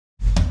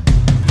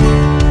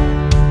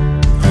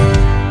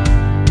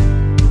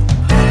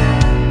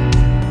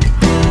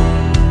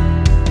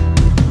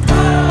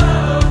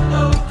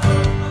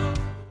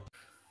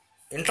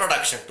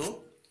Introduction to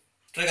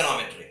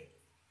Trigonometry.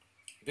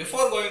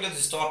 Before going to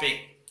this topic,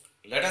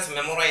 let us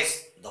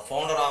memorize the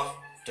founder of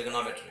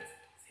trigonometry.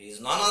 He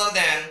is none other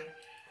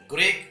than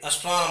Greek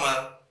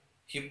astronomer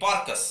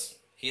Hipparchus.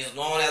 He is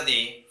known as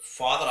the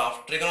father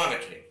of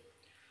trigonometry.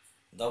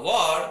 The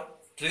word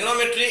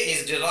trigonometry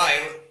is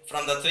derived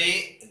from the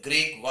three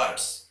Greek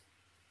words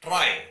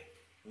tri,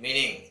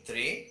 meaning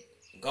three,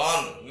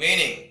 gon,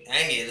 meaning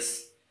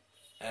angles,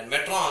 and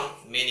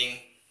metron, meaning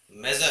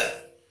measure.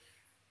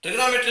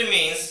 Trigonometry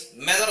means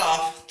measure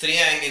of three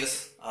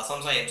angles or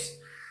sometimes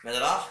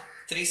measure of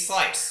three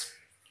sides.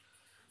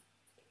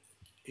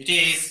 It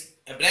is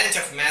a branch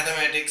of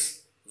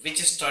mathematics which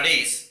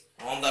studies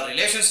on the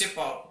relationship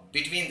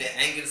between the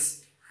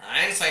angles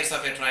and sides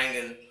of a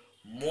triangle,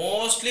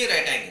 mostly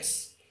right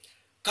angles.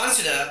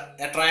 Consider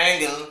a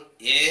triangle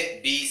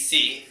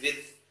ABC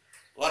with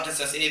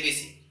vertices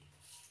ABC.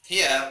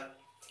 Here,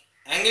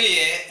 angle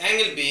A,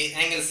 angle B,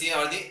 angle C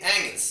are the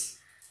angles,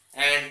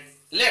 and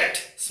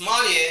let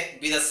small a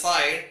be the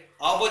side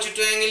opposite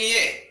to angle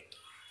A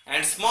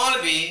and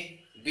small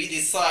b be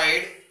the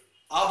side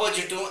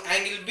opposite to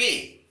angle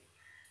B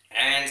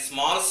and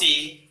small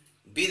c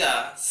be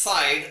the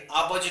side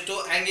opposite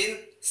to angle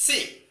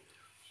C.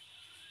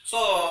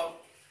 So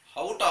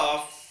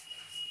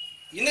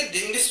in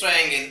this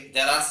triangle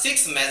there are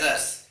six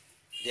measures.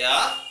 They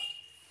are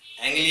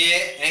angle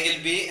A,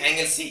 angle B,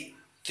 angle C,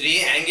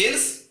 three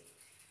angles,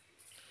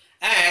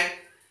 and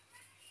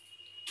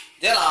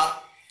there are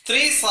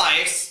three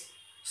sides,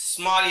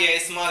 small a,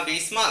 small b,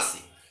 small c.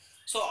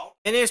 So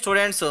many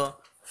students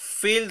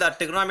feel the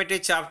trigonometry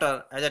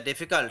chapter as a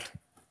difficult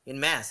in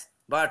maths,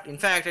 but in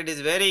fact it is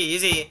very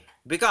easy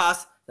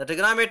because the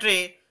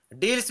trigonometry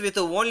deals with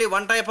only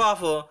one type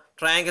of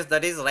triangles,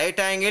 that is right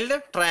angled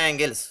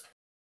triangles.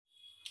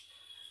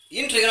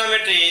 In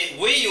trigonometry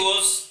we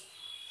use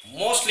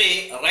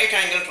mostly right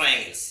angle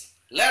triangles.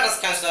 Let us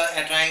consider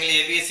a triangle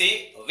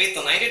ABC with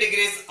 90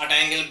 degrees at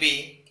angle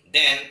B.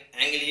 Then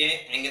angle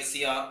A, angle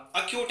C are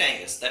acute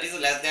angles, that is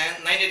less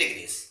than 90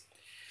 degrees.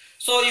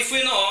 So if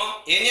we know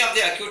any of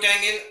the acute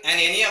angle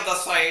and any of the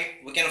side,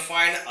 we can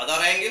find other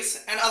angles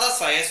and other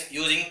sides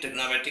using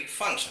trigonometric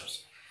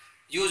functions,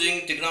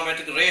 using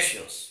trigonometric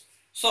ratios.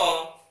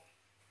 So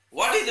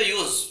what is the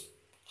use?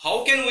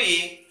 How can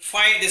we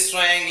find this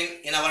triangle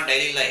in our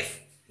daily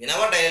life? In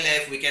our daily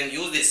life we can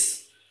use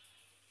this.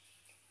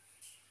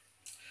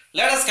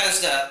 Let us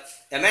consider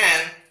a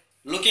man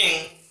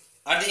looking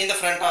in the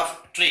front of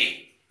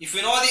tree. If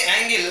we know the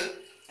angle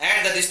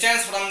and the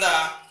distance from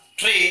the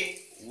tree,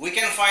 we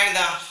can find the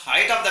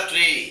height of the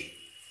tree.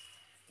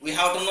 We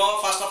have to know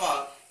first of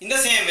all. In the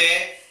same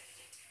way,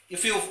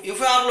 if you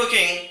are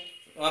looking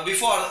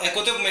before a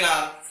Qutub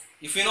Minar,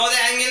 if you know the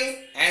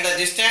angle and the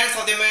distance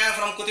of the man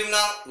from Qutub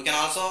Minar, we can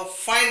also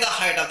find the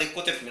height of the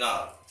Qutub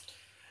Minar.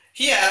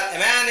 Here a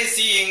man is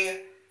seeing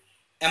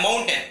a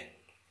mountain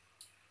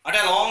at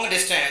a long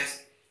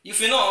distance. If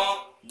you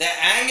know the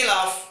angle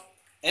of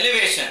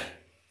elevation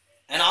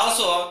and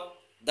also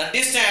the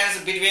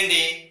distance between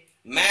the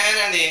man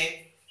and the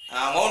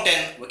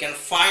mountain, we can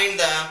find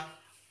the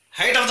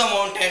height of the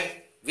mountain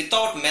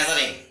without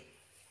measuring.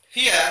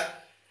 Here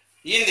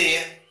in the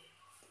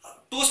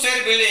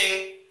two-story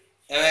building,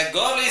 a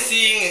girl is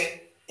seeing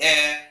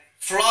a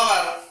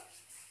flower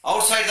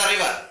outside the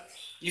river.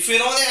 If we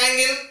know the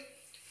angle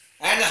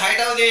and the height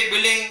of the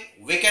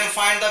building, we can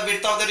find the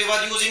width of the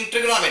river using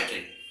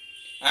trigonometry.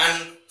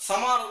 And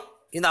some are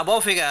in the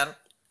above figure,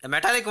 a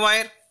metallic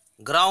wire,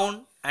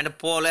 ground and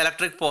pole,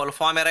 electric pole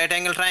form a right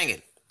angle triangle.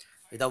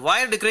 If the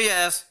wire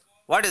decreases,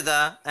 what is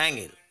the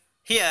angle?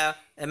 Here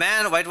a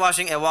man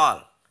whitewashing a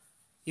wall.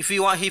 If he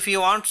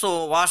wants to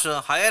wash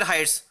higher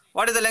heights,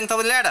 what is the length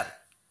of the ladder?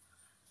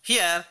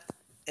 Here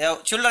a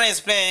children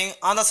is playing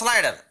on the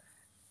slider.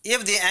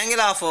 If the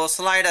angle of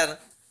slider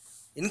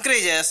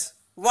increases,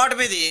 what will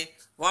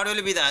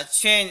be the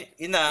change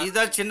in the? Is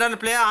the children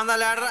play on the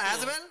ladder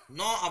as well?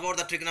 Know about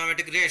the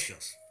trigonometric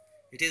ratios.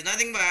 It is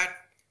nothing but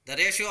the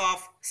ratio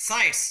of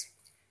sides.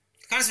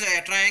 Consider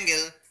a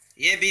triangle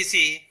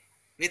ABC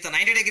with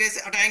 90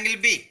 degrees at angle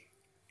B.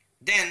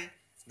 Then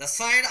the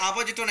side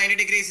opposite to 90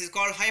 degrees is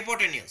called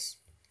hypotenuse,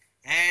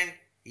 and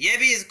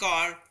AB is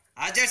called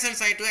adjacent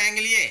side to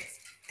angle A,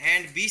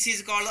 and BC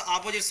is called the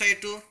opposite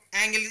side to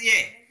angle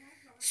A.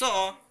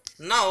 So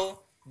now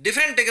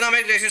different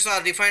trigonometric ratios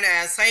are defined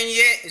as sin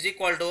A is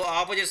equal to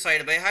opposite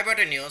side by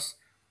hypotenuse,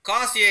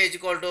 cos A is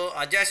equal to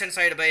adjacent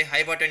side by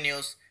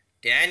hypotenuse,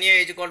 tan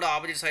A is equal to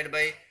opposite side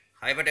by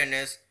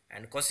hypotenuse,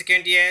 and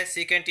cosecant A,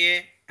 secant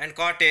A and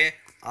cot A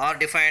are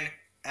defined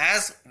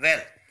as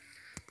well.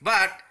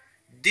 But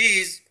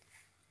these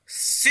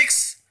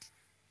six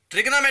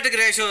trigonometric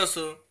ratios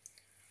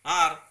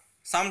are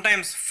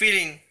sometimes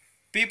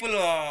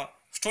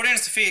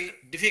students feel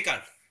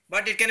difficult,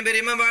 but it can be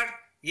remembered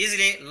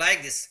easily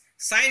like this.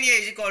 Sin A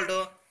is equal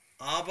to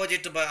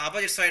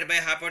opposite side by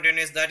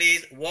hypotenuse, that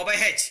is O by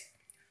H.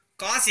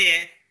 Cos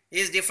A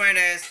is defined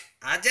as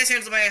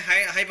adjacent by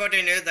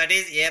hypotenuse, that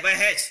is A by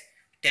H.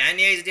 Tan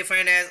A is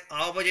defined as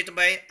opposite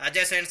by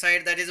adjacent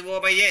side, that is O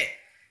by A.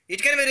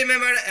 It can be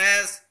remembered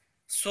as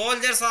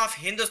soldiers of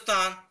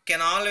Hindustan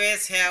can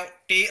always have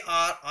tea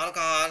or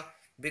alcohol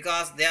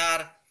because they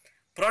are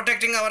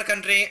protecting our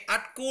country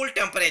at cool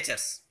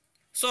temperatures.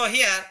 So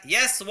here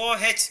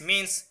SOH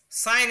means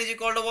sin is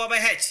equal to O by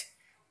H.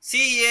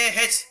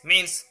 CAH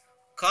means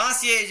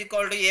cos A is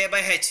equal to A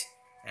by H.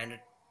 And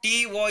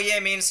TOA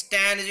means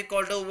tan is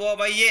equal to O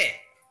by A.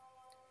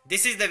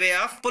 This is the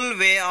full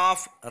way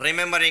of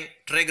remembering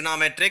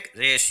trigonometric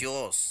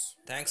ratios.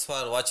 Thanks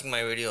for watching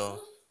my video.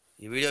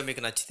 ఈ video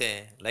మీకు నచ్చితే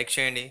like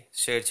చేయండి,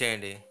 share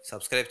చేయండి,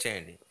 subscribe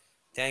చేయండి.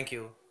 Thank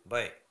you.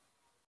 By.